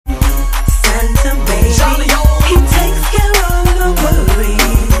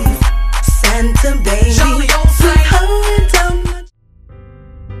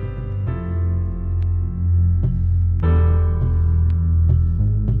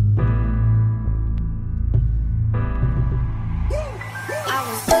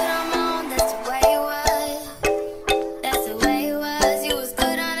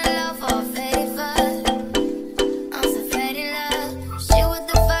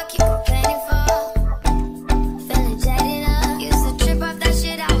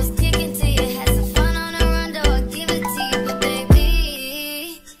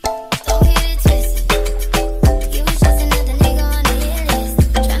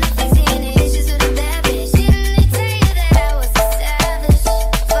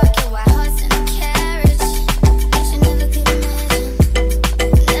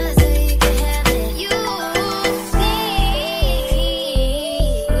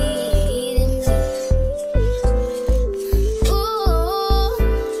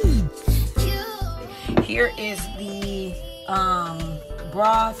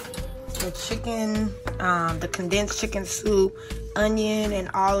the chicken, the condensed chicken soup, onion, and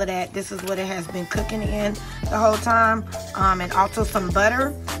all of that. This is what it has been cooking in the whole time, and also some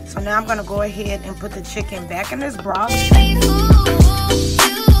butter. So now I'm gonna go ahead and put the chicken back in this broth.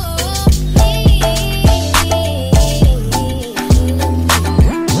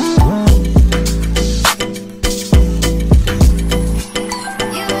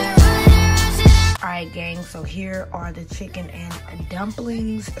 Gang, so here are the chicken and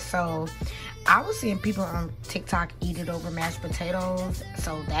dumplings. So I was seeing people on TikTok eat it over mashed potatoes,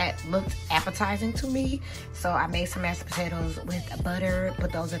 so that looked appetizing to me. So I made some mashed potatoes with butter,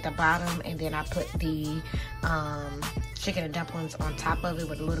 put those at the bottom, and then I put the chicken and dumplings on top of it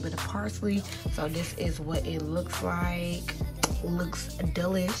with a little bit of parsley. So this is what it looks like. Looks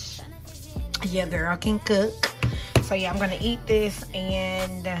delish. Yeah, girl can cook. So yeah, I'm gonna eat this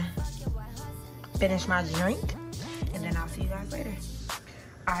and finish my drink, and then I'll see you guys later.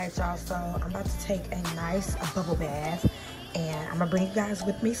 All right, y'all, so I'm about to take a nice bubble bath, and I'm gonna bring you guys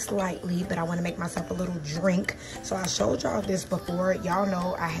with me slightly, but I want to make myself a little drink. So I showed y'all this before. Y'all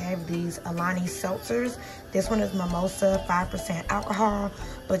know I have these Alani seltzers. This one is mimosa, 5% alcohol,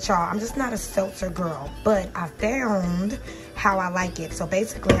 but y'all, I'm just not a seltzer girl, but I found how I like it. So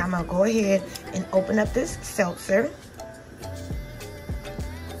basically, I'm gonna go ahead and open up this seltzer.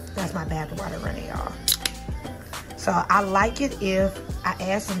 That's my bath water running, y'all. So I like it if I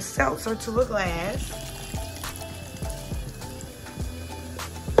add some seltzer to a glass,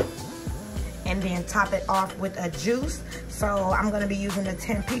 and then top it off with a juice. So I'm gonna be using the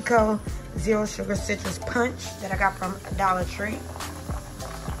Tampico Zero Sugar Citrus Punch that I got from Dollar Tree.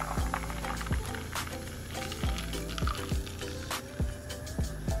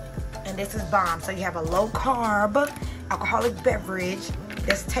 And this is bomb. So you have a low carb alcoholic beverage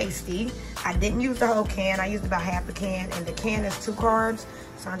that's tasty. I didn't use the whole can. I used about half a can, and the can is 2 carbs.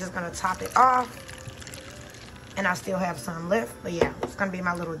 So I'm just gonna top it off, and I still have some left. But yeah, it's gonna be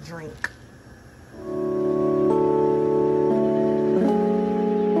my little drink.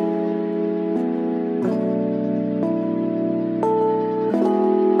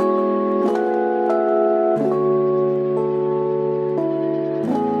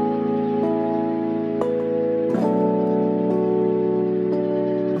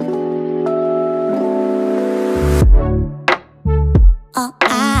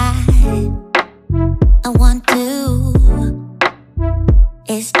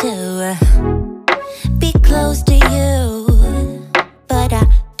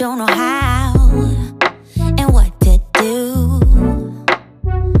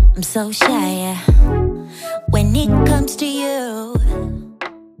 So shy when it comes to you.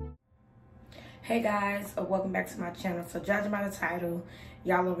 Hey guys, welcome back to my channel. So judging by the title,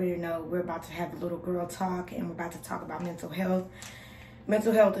 y'all already know we're about to have a little girl talk, and we're about to talk about mental health.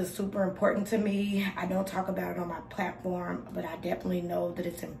 Mental health is super important to me. I don't talk about it on my platform, but I definitely know that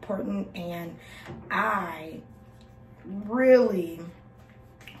it's important, and I really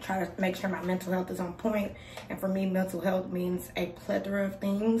try to make sure my mental health is on point. And for me, mental health means a plethora of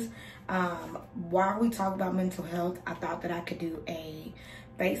things. While we talk about mental health, I thought that I could do a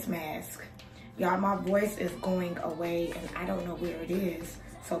face mask. Y'all, my voice is going away, and I don't know where it is,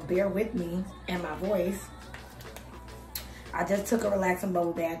 so bear with me and my voice. I just took a relaxing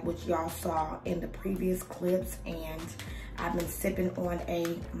bubble bath, which y'all saw in the previous clips, and I've been sipping on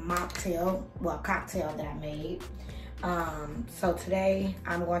a cocktail that I made. So today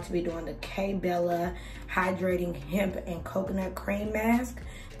I'm going to be doing the K-Bella Hydrating Hemp and Coconut Cream Mask.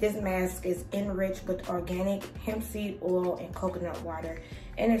 This mask is enriched with organic hemp seed oil and coconut water,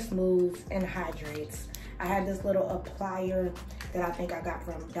 and it smooths and hydrates. I have this little applier that I think I got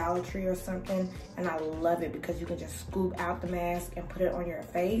from Dollar Tree or something, and I love it because you can just scoop out the mask and put it on your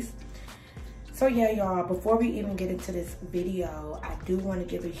face. So yeah, y'all, before we even get into this video, I do want to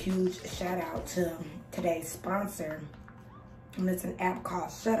give a huge shout out to today's sponsor, and it's an app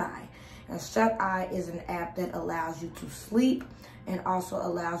called Shut Eye. And Shut Eye is an app that allows you to sleep and also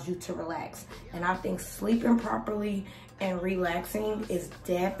allows you to relax. And I think sleeping properly and relaxing is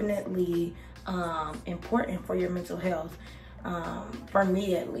definitely important for your mental health, for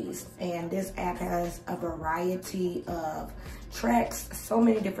me at least. And this app has a variety of tracks, so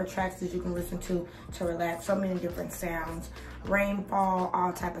many different tracks that you can listen to relax, so many different sounds, rainfall,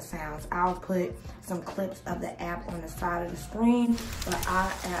 all type of sounds. I'll put some clips of the app on the side of the screen, but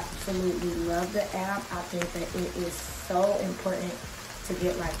I absolutely love the app. I think that it is so important to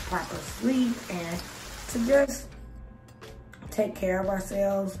get like proper sleep and to just take care of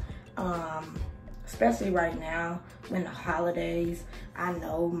ourselves. especially right now when the holidays, I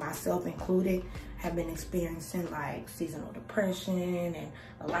know myself included, have been experiencing like seasonal depression, and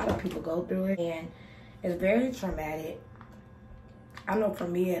a lot of people go through it, and it's very traumatic. I know for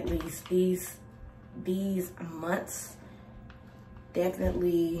me at least, these months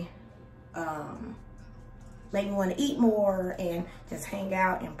definitely make me want to eat more and just hang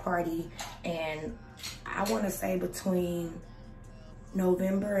out and party. And I want to say between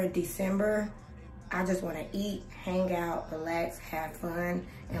November and December, I just want to eat, hang out, relax, have fun.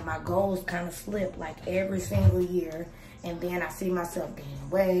 And my goals kind of slip like every single year. And then I see myself gaining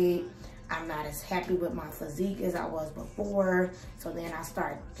weight. I'm not as happy with my physique as I was before. So then I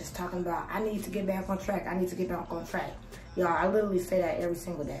start just talking about, I need to get back on track. I need to get back on track. Y'all, I literally say that every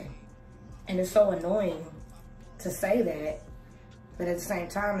single day. And it's so annoying to say that. But at the same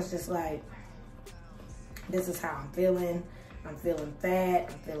time, it's just like, this is how I'm feeling. I'm feeling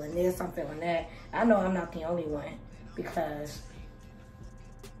fat, I'm feeling this, I'm feeling that. I know I'm not the only one, because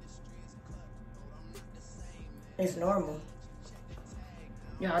it's normal.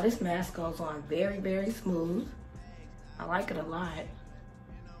 Y'all, this mask goes on very, very smooth. I like it a lot.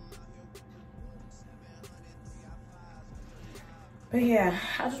 But yeah,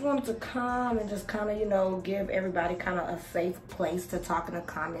 I just wanted to come and just kind of, you know, give everybody kind of a safe place to talk in the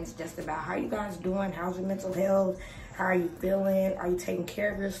comments just about how you guys doing, how's your mental health, how are you feeling, are you taking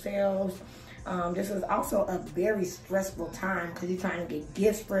care of yourselves? This is also a very stressful time because you're trying to get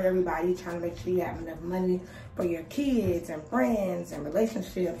gifts for everybody, you're trying to make sure you have enough money for your kids and friends and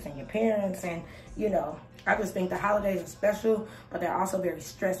relationships and your parents. And, you know, I just think the holidays are special, but they're also very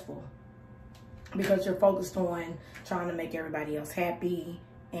stressful, because you're focused on trying to make everybody else happy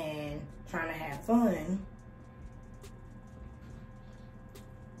and trying to have fun.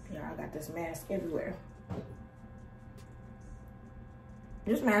 Yeah, I got this mask everywhere.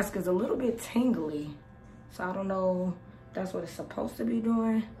 This mask is a little bit tingly, so I don't know if that's what it's supposed to be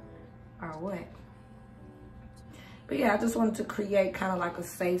doing or what. But yeah, I just wanted to create kind of like a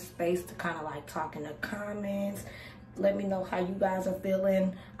safe space to kind of like talk in the comments. Let me know how you guys are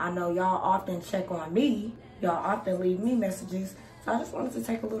feeling. I know y'all often check on me. Y'all often leave me messages. So I just wanted to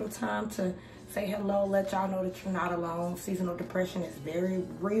take a little time to say hello, let y'all know that you're not alone. Seasonal depression is very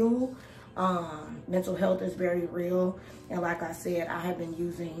real. Mental health is very real. And like I said, I have been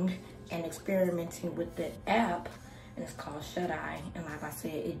using and experimenting with the app, and it's called Shut Eye. And like I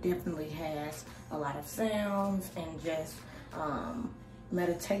said, it definitely has a lot of sounds and just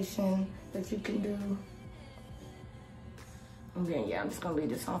meditation that you can do. And then, yeah, I'm just gonna leave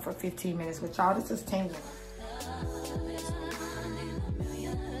this on for 15 minutes with y'all. This is tingling.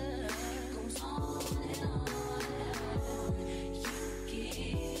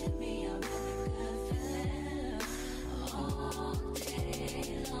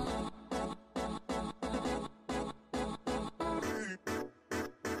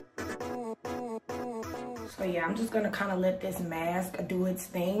 So yeah, I'm just gonna kind of let this mask do its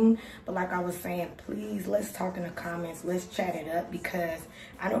thing. But like I was saying, please, let's talk in the comments. Let's chat it up, because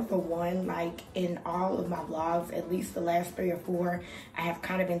I know for one, like in all of my vlogs, at least the last 3 or 4, I have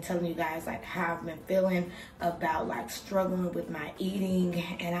kind of been telling you guys like how I've been feeling about like struggling with my eating.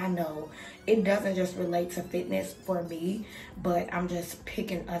 And I know it doesn't just relate to fitness for me, but I'm just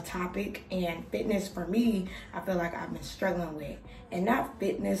picking a topic. And fitness for me, I feel like I've been struggling with. And not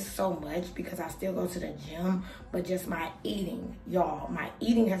fitness so much, because I still go to the gym, but just my eating, y'all. My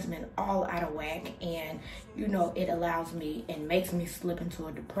eating has been all out of whack, and you know, it allows me and makes me slip into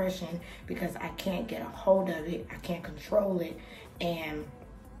a depression because I can't get a hold of it. I can't control it, and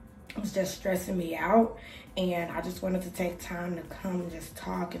it's just stressing me out. And I just wanted to take time to come and just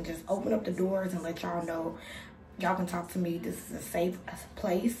talk and just open up the doors and let y'all know y'all can talk to me. This is a safe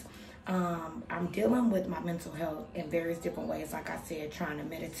place. I'm dealing with my mental health in various different ways. Like I said, trying to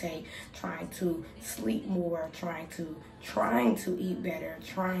meditate, trying to sleep more, trying to eat better,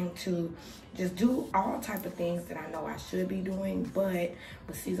 trying to just do all type of things that I know I should be doing. But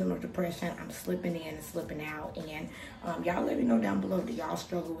with seasonal depression, I'm slipping in and slipping out. And y'all let me know down below, do y'all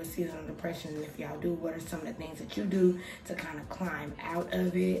struggle with seasonal depression? And if y'all do, what are some of the things that you do to kind of climb out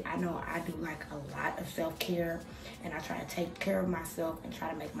of it? I know I do like a lot of self-care, and I try to take care of myself and try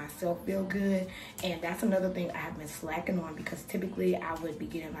to make myself feel good. And that's another thing I have been slacking on, because typically I would be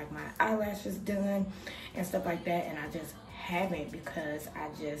getting like my eyelashes done and stuff like that, and I just haven't, because I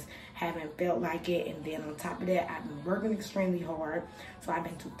just haven't felt like it. And then on top of that, I've been working extremely hard, so I've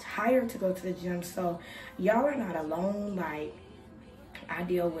been too tired to go to the gym. So y'all are not alone. Like, I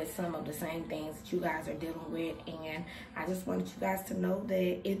deal with some of the same things that you guys are dealing with, and I just wanted you guys to know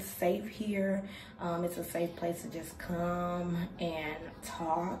that it's safe here. It's a safe place to just come and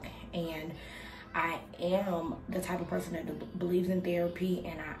talk. And I am the type of person that believes in therapy,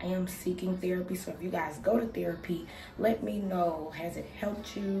 and I am seeking therapy. So if you guys go to therapy, let me know. Has it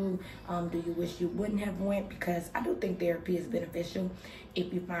helped you? Do you wish you wouldn't have went? Because I do think therapy is beneficial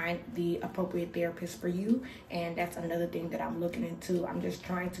if you find the appropriate therapist for you. And that's another thing that I'm looking into. I'm just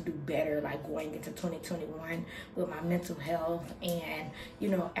trying to do better, like going into 2021 with my mental health. And you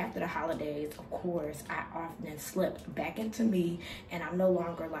know, after the holidays, of course, I often slip back into me, and I'm no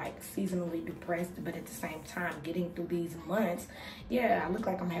longer like seasonally depressed, but at the same time getting through these months, yeah, I look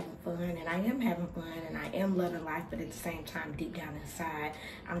like I'm having fun, and I am having fun, and I am loving life, but at the same time, deep down inside,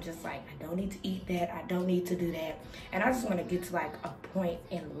 I'm just like, I don't need to eat that, I don't need to do that. And I just want to get to like a point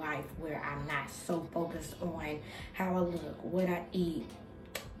in life where I'm not so focused on how I look, what I eat,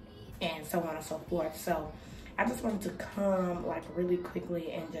 and so on and so forth. So I just wanted to come like really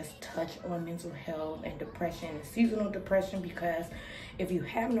quickly and just touch on mental health and depression and seasonal depression, because if you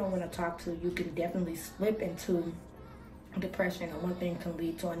have no one to talk to, you can definitely slip into depression, and one thing can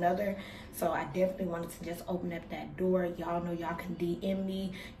lead to another. So I definitely wanted to just open up that door. Y'all know y'all can DM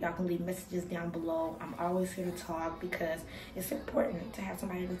me, y'all can leave messages down below. I'm always here to talk because it's important to have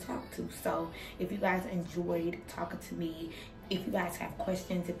somebody to talk to. So if you guys enjoyed talking to me, if you guys have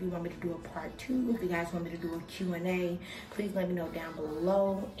questions, if you want me to do a part 2, if you guys want me to do a Q&A, please let me know down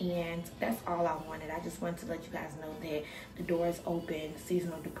below. And that's all I wanted. I just wanted to let you guys know that the door is open.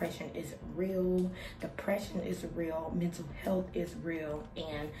 Seasonal depression is real. Depression is real. Mental health is real.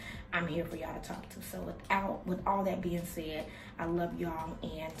 And I'm here for y'all to talk to. So with all that being said, I love y'all,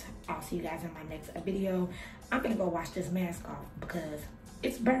 and I'll see you guys in my next video. I'm gonna go wash this mask off because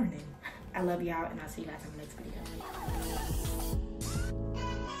it's burning. I love y'all, and I'll see you guys in the next video.